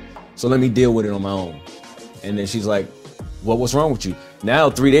worse. So let me deal with it on my own. And then she's like, well, what's wrong with you? Now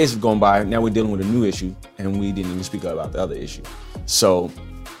 3 days have gone by. Now we're dealing with a new issue, and we didn't even speak about the other issue. So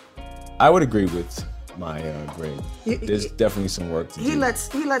I would agree with my grade. There's definitely some work to do. He lets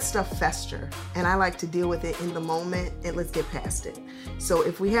stuff fester, and I like to deal with it in the moment, and let's get past it. So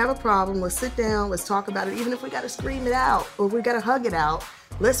if we have a problem, let's sit down, let's talk about it. Even if we got to scream it out or we got to hug it out,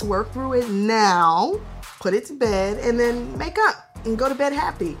 let's work through it now, put it to bed, and then make up and go to bed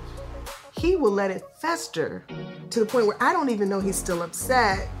happy. He will let it fester to the point where I don't even know he's still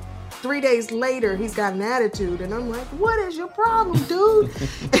upset. 3 days later, he's got an attitude, and I'm like, what is your problem, dude?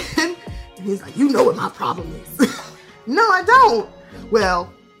 And he's like, you know what my problem is. No, I don't.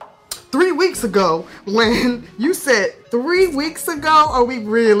 Well, 3 weeks ago, when you said 3 weeks ago, are we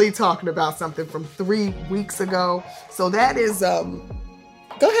really talking about something from 3 weeks ago? So that is,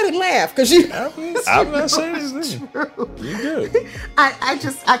 go ahead and laugh, because I'm not saying anything. You're good.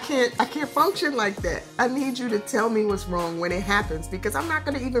 I can't function like that. I need you to tell me what's wrong when it happens, because I'm not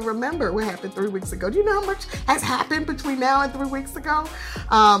going to even remember what happened 3 weeks ago. Do you know how much has happened between now and 3 weeks ago?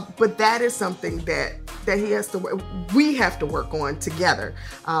 But that is something that we have to work on together.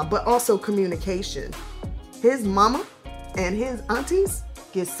 But also communication. His mama and his aunties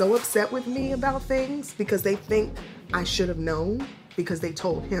get so upset with me about things because they think I should have known, because they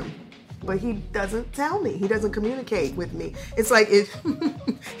told him. But he doesn't tell me. He doesn't communicate with me. It's like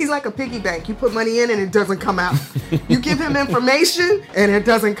he's like a piggy bank. You put money in and it doesn't come out. You give him information and it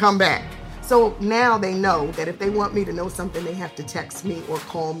doesn't come back. So now they know that if they want me to know something, they have to text me or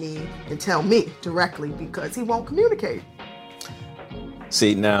call me and tell me directly, because he won't communicate.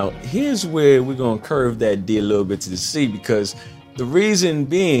 See, now here's where we're going to curve that D a little bit to the C, because the reason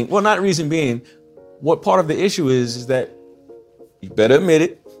being, well, not reason being, what part of the issue is that you better admit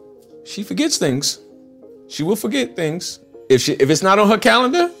it, she forgets things. She will forget things. If it's not on her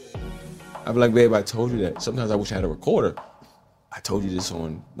calendar, I'll be like, babe, I told you that. Sometimes I wish I had a recorder. I told you this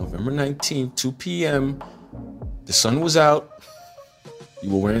on November 19th, 2 p.m. The sun was out. You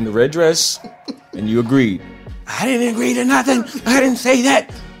were wearing the red dress, and you agreed. I didn't agree to nothing. I didn't say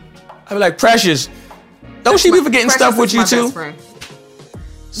that. I'll be like, Precious, don't she be forgetting stuff with you too?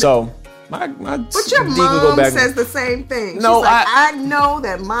 So... But your mom says the same thing. No, she's like, I know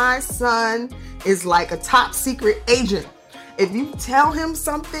that my son is like a top secret agent. If you tell him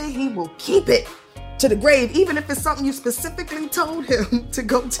something, he will keep it to the grave, even if it's something you specifically told him to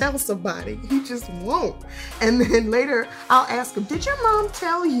go tell somebody. He just won't. And then later, I'll ask him, did your mom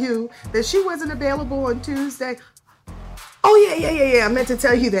tell you that she wasn't available on Tuesday? Oh, yeah, I meant to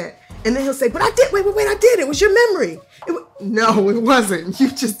tell you that. And then he'll say, but I did, wait, I did. It was your memory. No, it wasn't.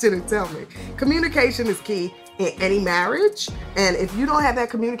 You just didn't tell me. Communication is key in any marriage. And if you don't have that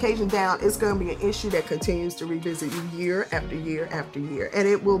communication down, it's going to be an issue that continues to revisit you year after year after year. And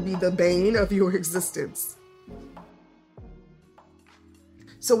it will be the bane of your existence.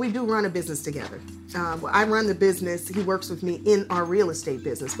 So we do run a business together. I run the business. He works with me in our real estate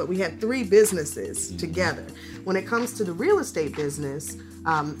business, but we have 3 businesses together. When it comes to the real estate business,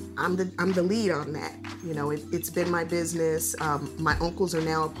 I'm the lead on that. You know, it's been my business. My uncles are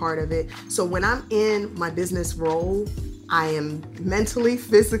now a part of it. So when I'm in my business role, I am mentally,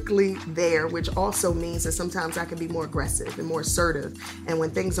 physically there, which also means that sometimes I can be more aggressive and more assertive. And when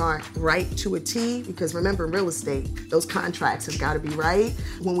things aren't right to a T, because remember, in real estate, those contracts have got to be right.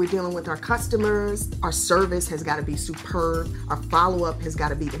 When we're dealing with our customers, our service has got to be superb. Our follow-up has got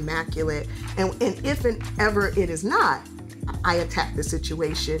to be immaculate. And if and ever it is not, I attack the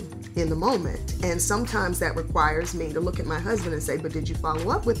situation in the moment. And sometimes that requires me to look at my husband and say, but did you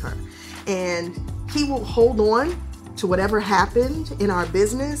follow up with her? And he will hold on to whatever happened in our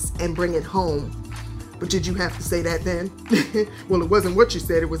business and bring it home. But did you have to say that then? Well, it wasn't what you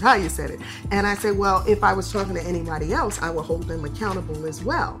said, it was how you said it. And I said, well, if I was talking to anybody else, I will hold them accountable as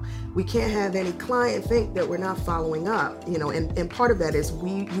well. We can't have any client think that we're not following up, you know, and part of that is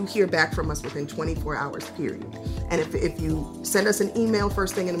you hear back from us within 24 hours, period. And if you send us an email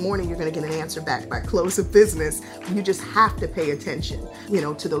first thing in the morning, you're going to get an answer back by close of business. You just have to pay attention, you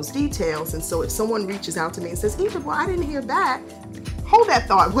know, to those details. And so if someone reaches out to me and says, Eva, well, I didn't hear back. Hold that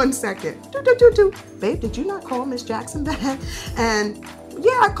thought 1 second. Babe, did you not call Miss Jackson back? And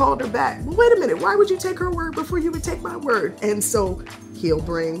yeah, I called her back. Well, wait a minute, why would you take her word before you would take my word? And so he'll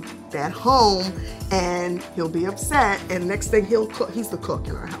bring that home and he'll be upset. And next thing he'll cook, he's the cook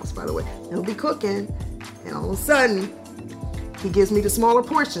in our house, by the way. He'll be cooking and all of a sudden he gives me the smaller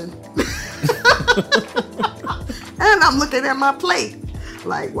portion. And I'm looking at my plate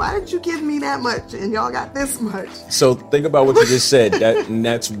like, why did you give me that much and y'all got this much? So think about what you just said. And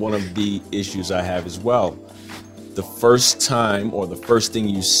that's one of the issues I have as well. The first time or the first thing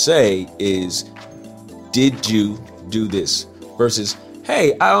you say is, did you do this? Versus,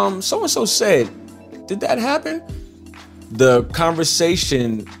 hey, so-and-so said, did that happen? The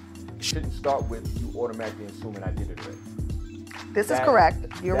conversation shouldn't start with you automatically assuming I did it already. This is correct.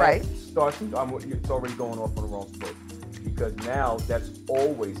 You're right. It's already going off on the wrong foot. Because now that's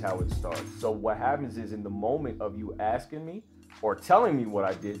always how it starts. So what happens is in the moment of you asking me or telling me what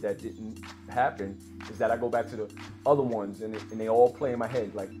I did that didn't happen is that I go back to the other ones and they all play in my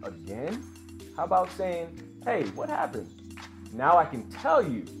head like, again? How about saying, hey, what happened? Now I can tell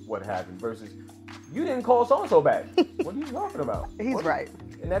you what happened versus you didn't call so-and-so back. What are you talking about? He's right.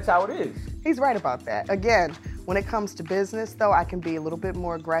 And that's how it is. He's right about that. Again, when it comes to business though, I can be a little bit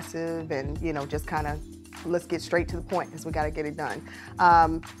more aggressive and, just kind of let's get straight to the point because we got to get it done.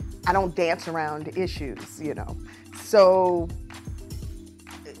 I don't dance around issues, So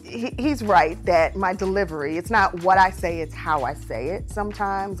he's right that my delivery, it's not what I say, it's how I say it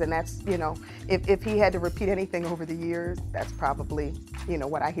sometimes. And that's, if he had to repeat anything over the years, that's probably,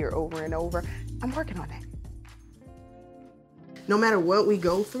 what I hear over and over. I'm working on that. No matter what we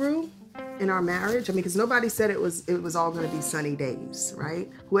go through in our marriage, because nobody said it was all going to be sunny days, right?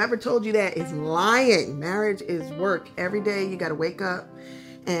 Whoever told you that is lying. Marriage is work. Every day you got to wake up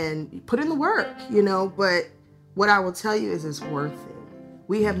and put in the work, but what I will tell you is it's worth it.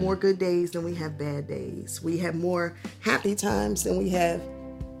 We have more good days than we have bad days. We have more happy times than we have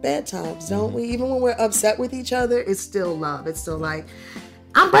bad times, don't we? Even when we're upset with each other, it's still love. It's still like,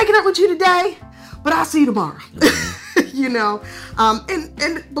 I'm breaking up with you today, but I'll see you tomorrow.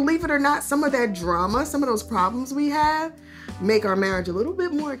 And believe it or not, some of that drama, some of those problems we have make our marriage a little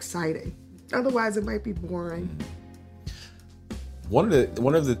bit more exciting. Otherwise, it might be boring. One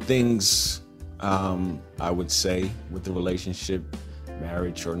of the things I would say with the relationship,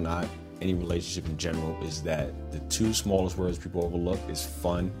 marriage or not, any relationship in general, is that the two smallest words people overlook is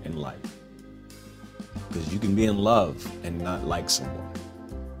fun and life. Because you can be in love and not like someone.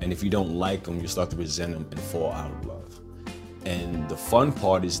 And if you don't like them, you start to resent them and fall out of love. And the fun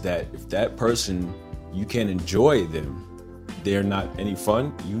part is that if that person, you can't enjoy them, they're not any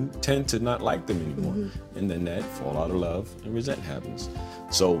fun, you tend to not like them anymore. Mm-hmm. And then that fall out of love and resent happens.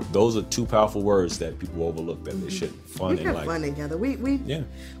 So those are two powerful words that people overlook that they should. Fun and life. We have fun together.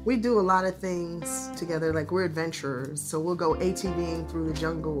 We do a lot of things together. Like we're adventurers. So we'll go ATVing through the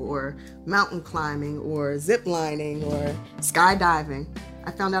jungle or mountain climbing or zip lining or skydiving.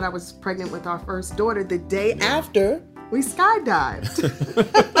 I found out I was pregnant with our first daughter the day after we skydived.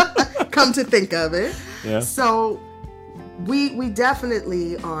 Come to think of it. Yeah. So we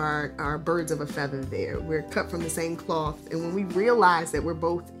definitely are birds of a feather there. We're cut from the same cloth. And when we realized that we're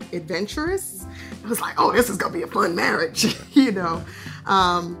both adventurous, I was like, oh, this is going to be a fun marriage,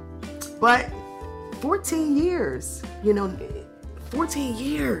 But 14 years, 14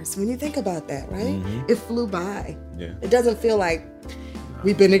 years, when you think about that, right? Mm-hmm. It flew by. Yeah. It doesn't feel like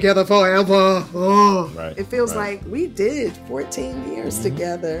we've been together forever. Oh, right. It feels like we did 14 years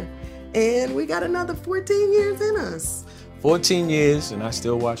together and we got another 14 years in us. 14 years and I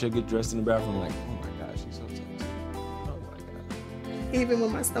still watch her get dressed in the bathroom like, oh my gosh, she's so sexy. Oh my God. Even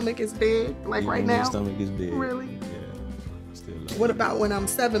when my stomach is big, like right now? Your stomach is big. Really? Yeah. Still what about when I'm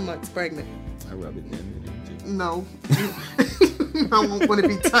 7 months pregnant? I rub it in. No. I won't want to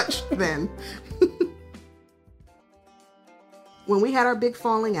be touched then. When we had our big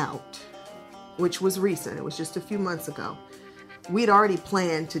falling out, which was recent, it was just a few months ago, we'd already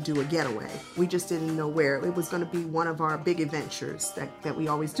planned to do a getaway. We just didn't know where. It was going to be one of our big adventures that we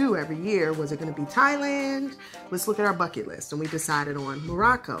always do every year. Was it going to be Thailand? Let's look at our bucket list. And we decided on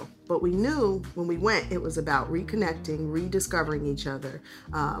Morocco. But we knew when we went, it was about reconnecting, rediscovering each other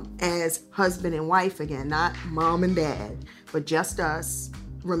as husband and wife again, not mom and dad, but just us.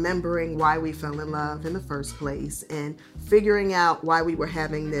 Remembering why we fell in love in the first place and figuring out why we were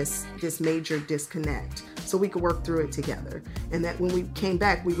having this major disconnect so we could work through it together. And that when we came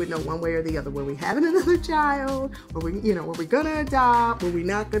back, we would know one way or the other. Were we having another child? Were we gonna adopt? Were we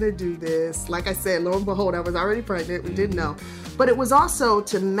not gonna do this? Like I said, lo and behold, I was already pregnant. We didn't know. But it was also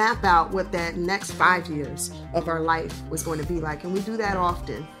to map out what that next 5 years of our life was going to be like. And we do that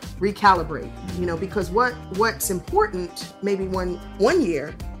often. recalibrate, because what's important, maybe one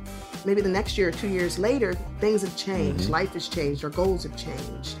year, maybe the next year or 2 years later, things have changed. Life has changed. Our goals have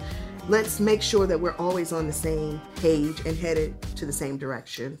changed. Let's make sure that we're always on the same page and headed to the same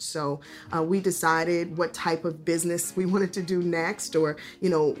direction. So we decided what type of business we wanted to do next, or, we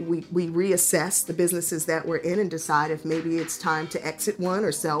reassess the businesses that we're in and decide if maybe it's time to exit one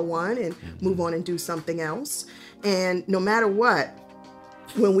or sell one and move on and do something else. And no matter what,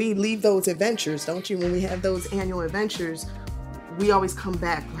 when we leave those adventures, when we have those annual adventures, we always come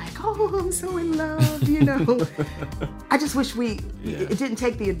back like, oh, I'm so in love, I just wish it didn't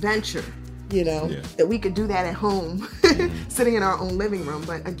take the adventure, that we could do that at home, sitting in our own living room.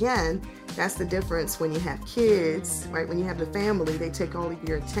 But again, that's the difference when you have kids, right? When you have the family, they take all of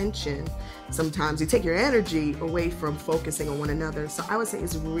your attention. Sometimes you take your energy away from focusing on one another. So I would say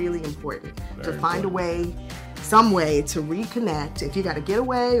it's really important to find a way, some way to reconnect. If you got to get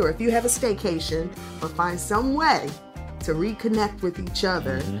away, or if you have a staycation, but find some way to reconnect with each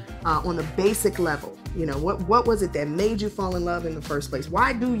other on the basic level. What was it that made you fall in love in the first place?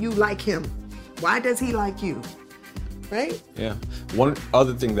 Why do you like him? Why does he like you? Right? Yeah. One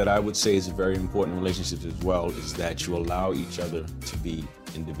other thing that I would say is very important in relationships as well is that you allow each other to be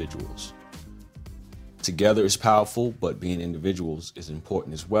individuals. Together is powerful, but being individuals is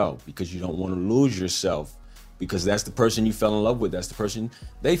important as well, because you don't want to lose yourself, because that's the person you fell in love with. That's the person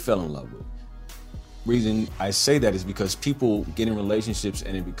they fell in love with. Reason I say that is because people get in relationships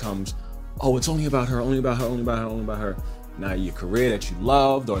and it becomes, oh, it's only about her, only about her, only about her, only about her. Now your career that you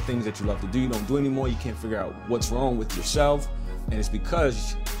loved or things that you love to do, you don't do anymore. You can't figure out what's wrong with yourself. And it's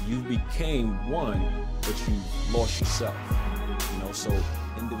because you became one, but you lost yourself. So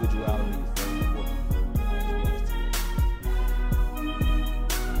individuality is